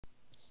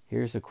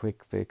Here's a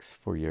quick fix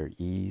for your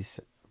ease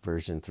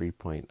version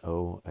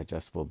 3.0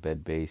 adjustable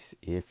bed base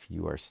if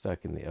you are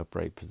stuck in the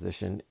upright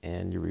position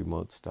and your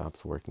remote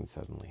stops working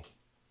suddenly.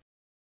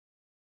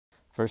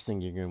 First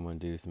thing you're going to want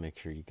to do is make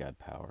sure you got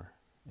power.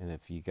 And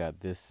if you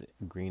got this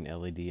green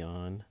LED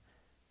on,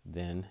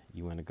 then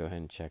you want to go ahead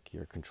and check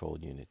your control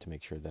unit to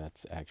make sure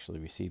that's actually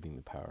receiving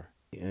the power.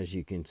 As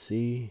you can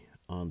see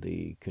on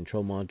the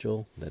control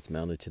module that's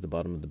mounted to the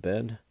bottom of the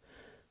bed,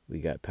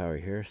 we got power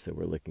here, so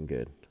we're looking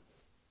good.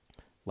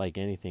 Like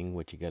anything,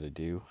 what you got to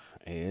do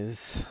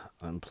is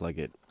unplug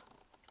it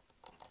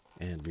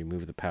and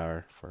remove the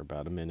power for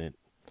about a minute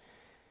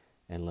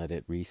and let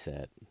it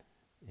reset.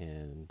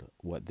 And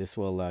what this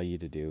will allow you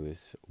to do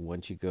is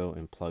once you go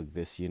and plug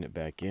this unit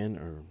back in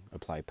or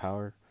apply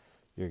power,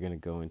 you're going to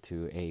go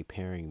into a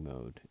pairing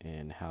mode.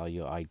 And how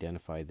you'll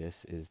identify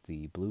this is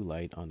the blue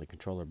light on the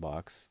controller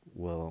box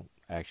will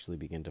actually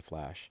begin to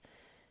flash.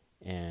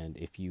 And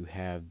if you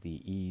have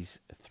the Ease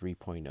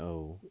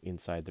 3.0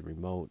 inside the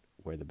remote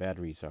where the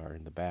batteries are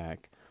in the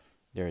back,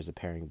 there is a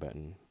pairing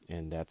button,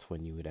 and that's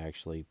when you would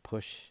actually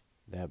push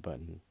that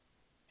button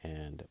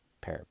and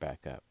pair it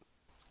back up.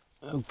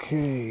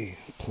 Okay,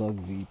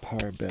 plug the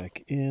power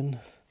back in,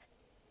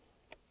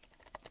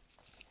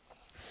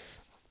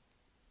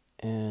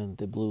 and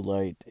the blue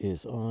light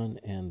is on,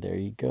 and there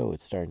you go,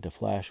 it's starting to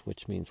flash,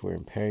 which means we're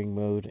in pairing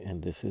mode,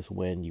 and this is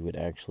when you would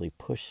actually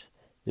push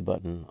the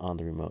button on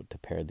the remote to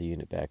pair the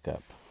unit back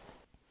up.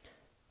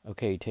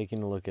 Okay,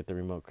 taking a look at the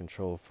remote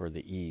control for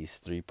the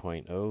Ease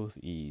 3.0,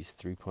 Ease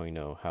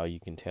 3.0, how you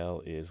can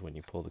tell is when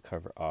you pull the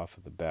cover off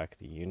of the back of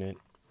the unit,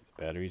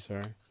 the batteries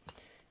are,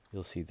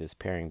 you'll see this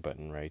pairing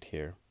button right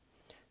here.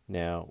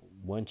 Now,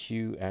 once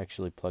you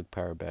actually plug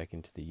power back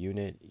into the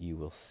unit, you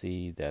will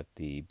see that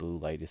the blue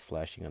light is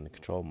flashing on the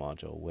control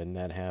module. When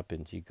that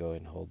happens, you go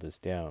ahead and hold this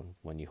down.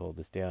 When you hold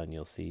this down,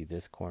 you'll see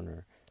this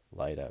corner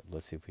light up.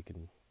 Let's see if we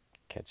can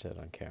catch that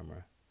on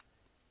camera.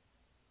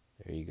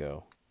 There you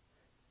go.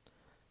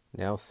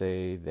 Now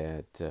say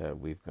that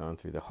we've gone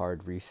through the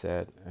hard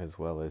reset as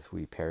well as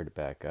we paired it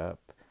back up,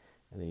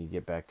 and then you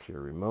get back to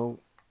your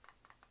remote,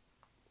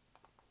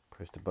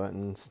 push the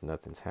buttons,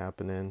 nothing's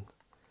happening,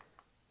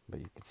 but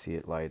you can see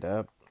it light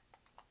up.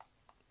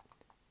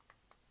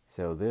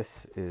 So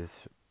this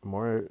is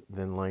more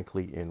than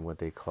likely in what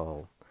they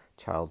call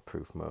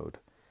childproof mode.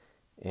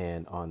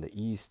 And on the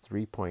Ease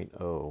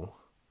 3.0,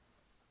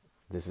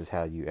 this is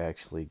how you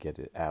actually get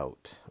it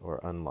out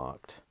or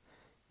unlocked.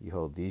 You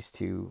hold these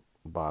two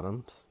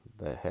bottoms,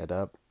 the head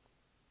up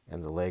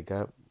and the leg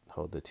up,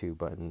 hold the two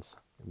buttons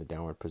in the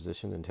downward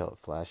position until it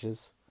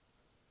flashes.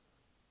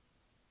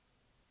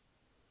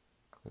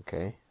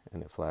 Okay,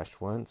 and it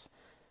flashed once.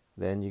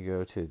 Then you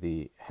go to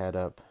the head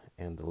up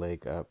and the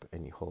leg up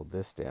and you hold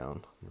this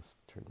down. Let's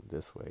turn it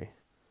this way.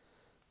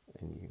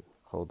 And you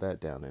hold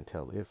that down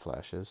until it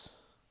flashes.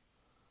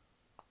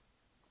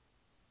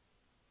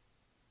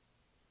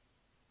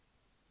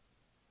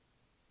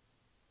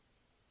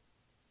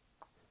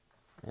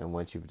 And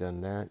once you've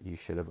done that, you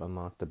should have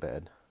unlocked the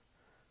bed.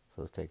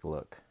 So let's take a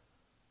look.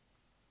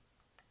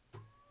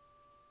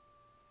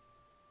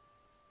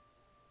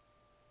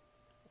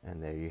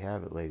 And there you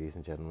have it, ladies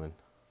and gentlemen.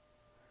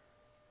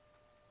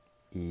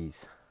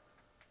 Ease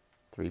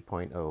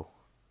 3.0.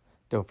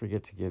 Don't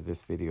forget to give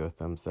this video a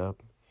thumbs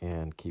up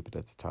and keep it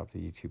at the top of the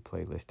YouTube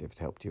playlist if it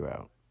helped you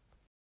out.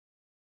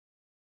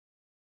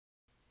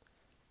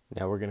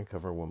 Now we're going to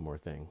cover one more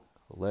thing.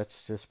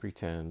 Let's just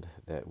pretend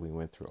that we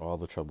went through all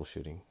the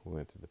troubleshooting. We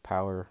went through the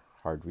power,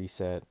 hard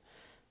reset,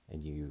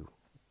 and you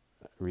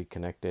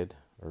reconnected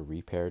or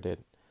repaired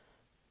it.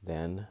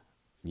 Then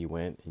you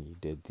went and you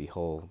did the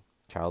whole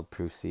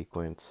childproof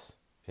sequence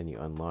and you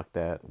unlocked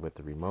that with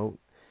the remote,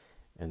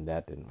 and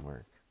that didn't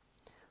work.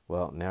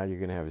 Well, now you're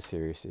going to have a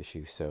serious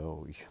issue.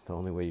 So the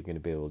only way you're going to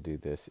be able to do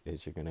this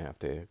is you're going to have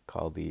to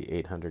call the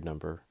 800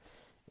 number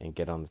and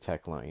get on the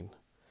tech line.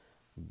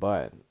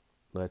 But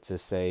let's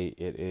just say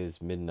it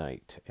is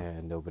midnight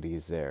and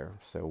nobody's there.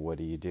 So what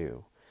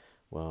do?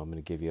 Well, I'm going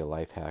to give you a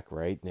life hack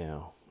right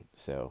now.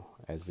 So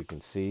as we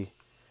can see,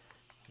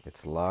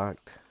 it's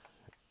locked.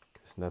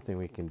 There's nothing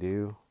we can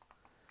do.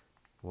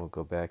 Won't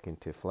go back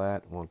into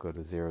flat, won't go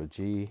to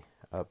 0G,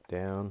 up,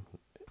 down.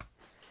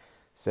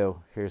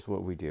 So here's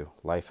what we do,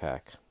 life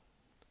hack.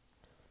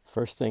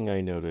 First thing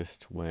I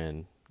noticed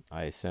when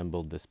I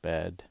assembled this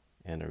bed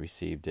and I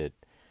received it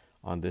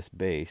on this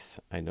base,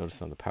 I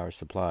noticed on the power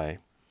supply,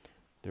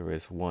 there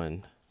is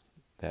one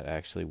that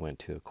actually went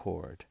to a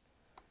cord,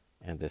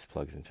 and this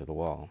plugs into the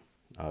wall,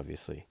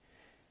 obviously.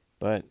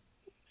 But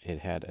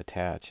it had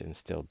attached and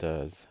still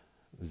does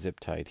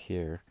zip tied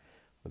here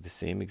with the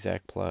same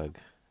exact plug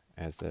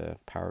as the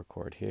power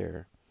cord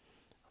here.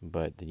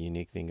 But the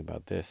unique thing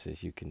about this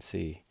is you can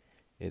see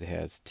it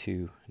has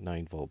two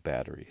 9-volt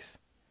batteries.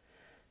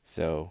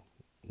 So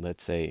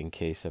let's say in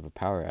case of a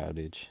power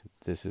outage,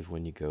 this is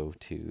when you go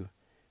to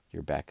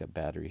your backup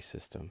battery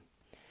system.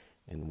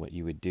 And what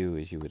you would do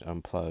is you would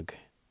unplug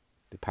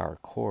the power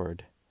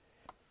cord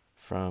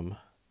from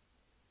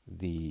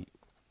the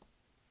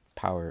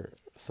power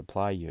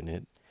supply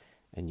unit,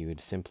 and you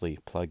would simply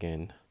plug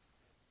in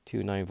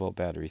two 9-volt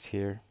batteries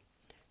here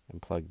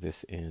and plug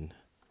this in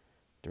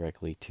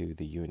directly to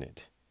the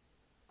unit.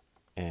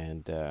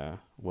 And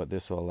what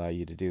this will allow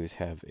you to do is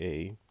have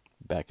a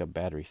backup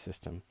battery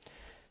system.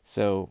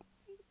 So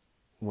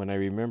when I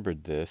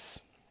remembered this,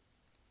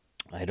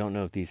 I don't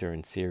know if these are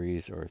in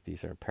series or if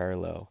these are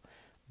parallel,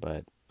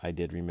 but I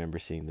did remember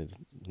seeing the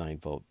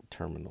 9-volt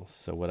terminals.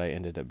 So what I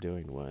ended up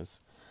doing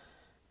was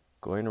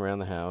going around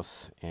the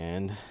house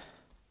and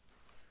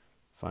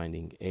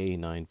finding a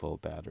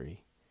 9-volt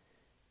battery.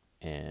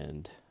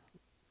 And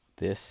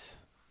this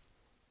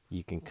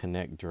you can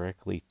connect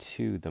directly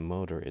to the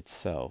motor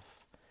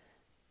itself,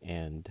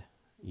 and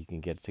you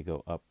can get it to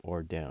go up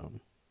or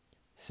down.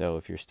 So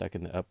if you're stuck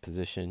in the up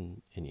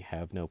position and you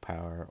have no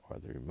power, or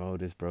the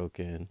remote is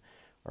broken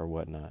or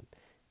whatnot,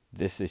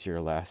 this is your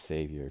last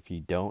savior. If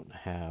you don't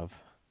have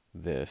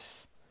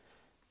this,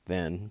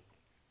 then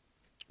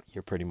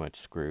you're pretty much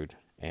screwed,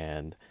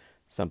 and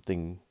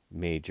something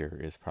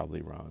major is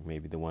probably wrong.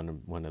 Maybe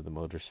one of the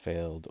motors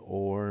failed,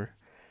 or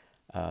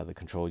the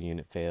control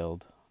unit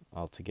failed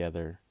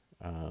altogether.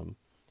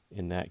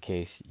 In that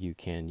case, you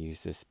can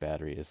use this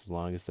battery as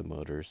long as the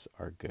motors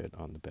are good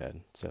on the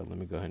bed. So let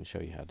me go ahead and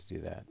show you how to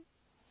do that.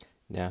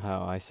 Now,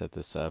 how I set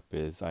this up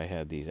is I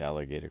had these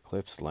alligator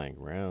clips lying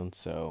around,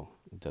 so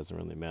it doesn't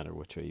really matter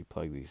which way you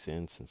plug these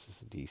in since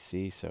it's a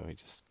DC. So I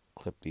just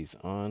clip these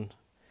on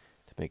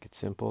to make it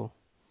simple.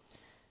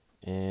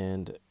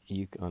 And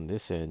on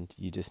this end,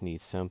 you just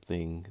need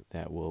something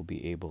that will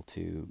be able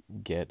to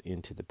get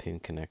into the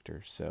pin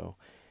connector. So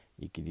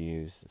you could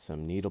use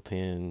some needle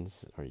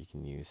pins, or you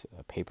can use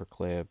a paper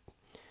clip,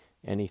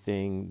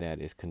 anything that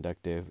is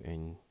conductive,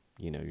 and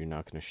you're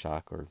not going to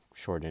shock or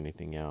short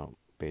anything out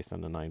based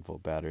on the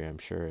 9-volt battery. I'm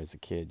sure as a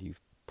kid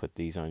you've put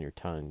these on your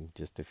tongue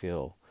just to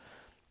feel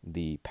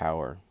the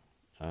power,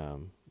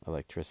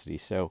 electricity.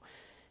 So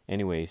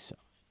anyways,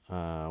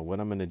 what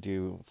I'm going to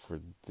do for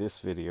this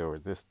video or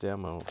this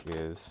demo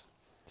is,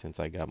 since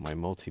I got my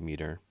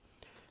multimeter,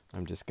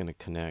 I'm just going to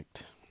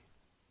connect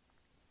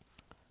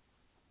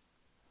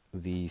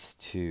these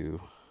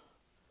two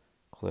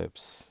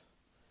clips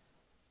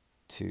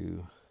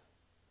to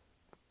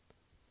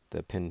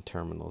the pin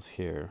terminals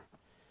here,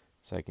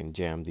 so I can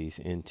jam these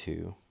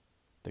into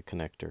the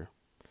connector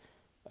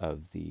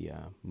of the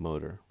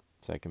motor,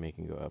 so I can make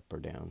it go up or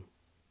down.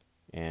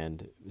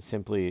 And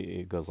simply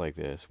it goes like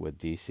this. With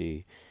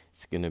DC,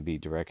 it's going to be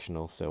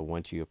directional, so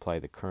once you apply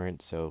the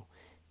current, so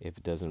if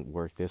it doesn't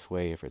work this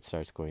way, if it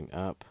starts going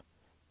up,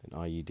 then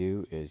all you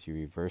do is you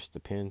reverse the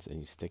pins and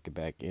you stick it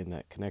back in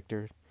that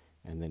connector,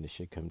 and then it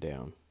should come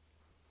down.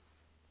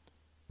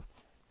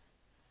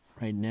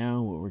 Right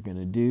now what we're going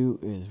to do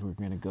is we're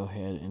going to go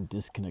ahead and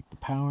disconnect the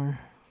power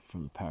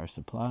from the power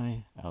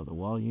supply out of the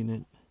wall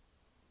unit.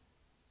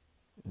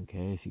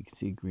 Okay, so you can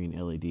see green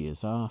LED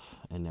is off,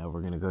 and now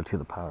we're going to go to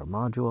the power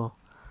module,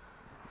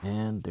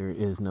 and there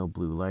is no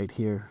blue light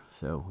here,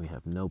 so we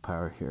have no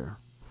power here.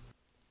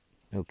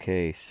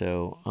 Okay,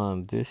 so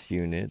on this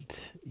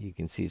unit you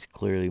can see it's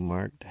clearly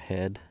marked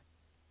head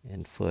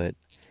and foot,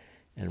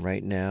 and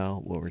right now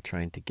what we're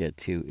trying to get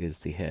to is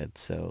the head.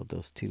 So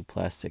those two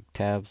plastic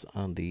tabs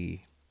on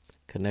the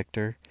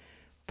connector,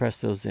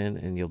 press those in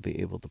and you'll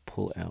be able to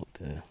pull out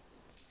the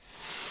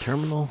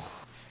terminal.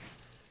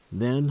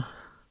 Then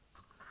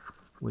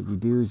what you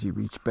do is you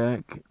reach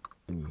back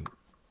and you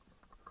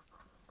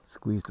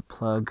squeeze the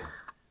plug,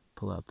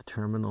 pull out the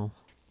terminal.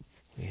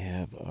 We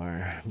have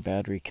our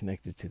battery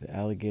connected to the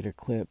alligator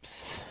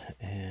clips,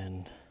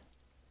 and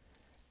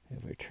we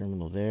have our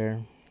terminal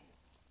there.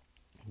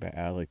 Our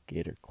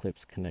alligator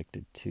clips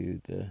connected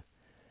to the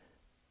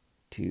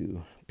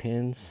two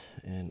pins,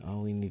 and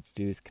all we need to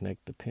do is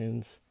connect the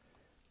pins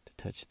to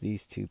touch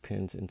these two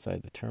pins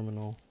inside the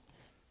terminal.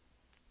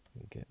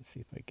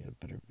 See if I get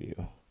a better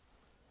view.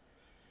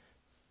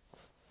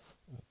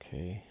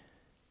 Okay.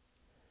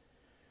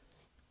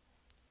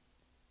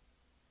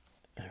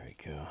 There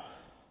we go.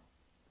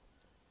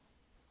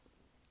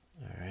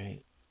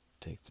 Alright,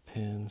 take the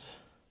pins,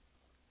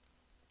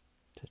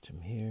 touch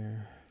them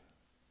here.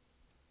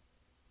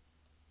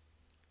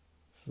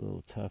 It's a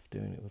little tough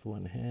doing it with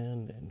one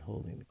hand and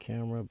holding the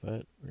camera,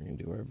 but we're going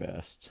to do our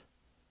best.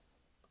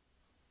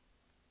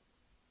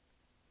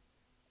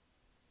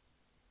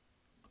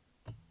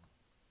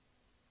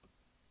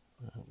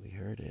 Well, we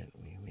heard it.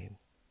 We made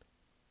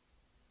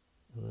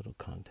a little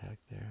contact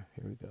there.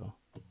 Here we go.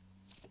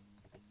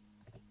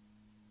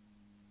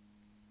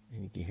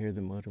 And you can hear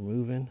the motor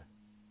moving.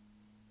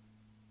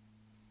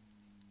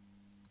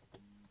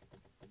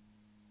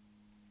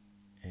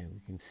 And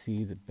we can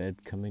see the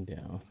bed coming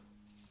down.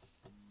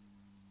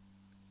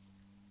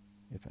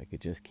 If I could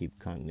just keep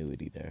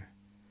continuity there.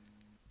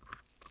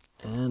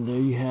 And there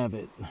you have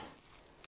it.